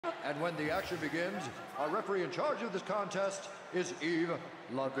And when the action begins, our referee in charge of this contest is Yves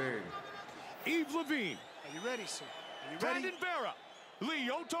Lavigne. Yves Lavigne. Are you ready, sir? Are you ready? Brandon Vera.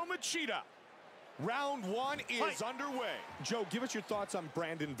 Lyoto Machida. Round one is underway. Joe, give us your thoughts on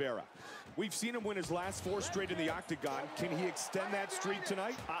Brandon Vera. We've seen him win his last 4 straight in the octagon. Can he extend that streak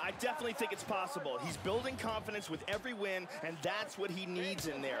tonight? I definitely think it's possible. He's building confidence with every win, and that's what he needs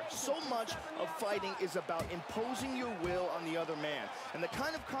in there. So much of fighting is about imposing your will on the other man. And the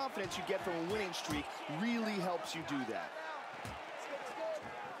kind of confidence you get from a winning streak really helps you do that.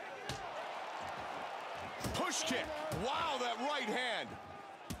 Push kick. Wow, that right hand.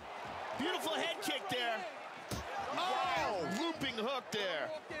 Beautiful head kick there. Oh! Looping hook there.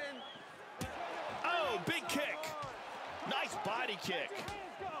 Oh, big kick. Nice body kick.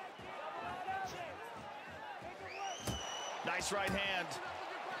 Nice right hand.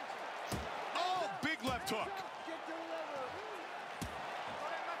 Oh, big left hook.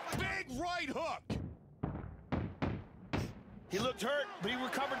 Big right hook. He looked hurt, but he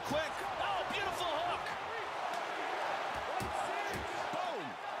recovered quick. Oh, beautiful hook.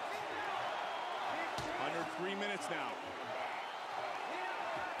 Under 3 minutes now.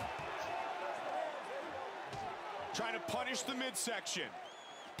 Trying to punish the midsection.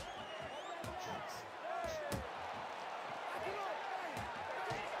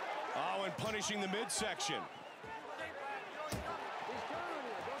 Oh, and punishing the midsection.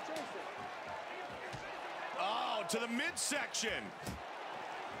 Oh, to the midsection.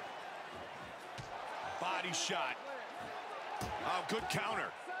 Body shot. Oh, good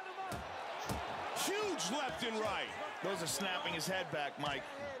counter. Huge left and right. Those are snapping his head back, Mike.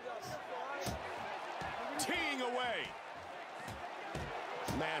 Teeing away.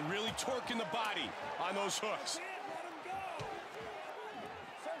 Man, really torquing the body on those hooks.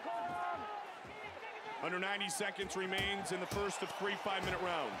 Under 90 seconds remains in the first of 3 5-minute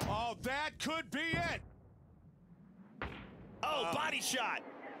rounds. Oh, that could be it. Oh, body shot.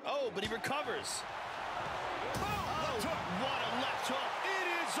 Oh, but he recovers. Oh, what a left hook.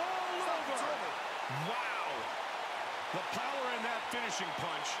 It is all over. Wow. The power in that finishing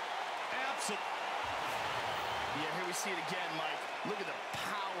punch. Absolutely. Yeah, here we see it again, Mike. Look at the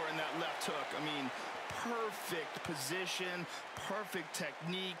power in that left hook. I mean, perfect position, perfect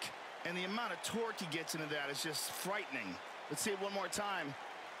technique, and the amount of torque he gets into that is just frightening. Let's see it one more time.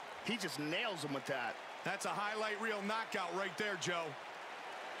 He just nails him with that. That's a highlight reel knockout right there, Joe.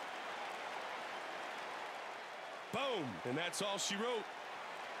 Boom, and that's all she wrote.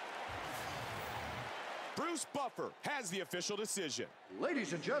 Bruce Buffer has the official decision.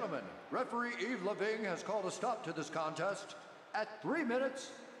 Ladies and gentlemen, referee Yves Lavigne has called a stop to this contest at 3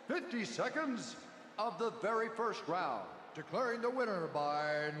 minutes, 50 seconds of the very first round, declaring the winner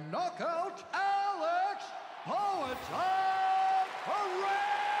by knockout, Alex Poeta Pereira!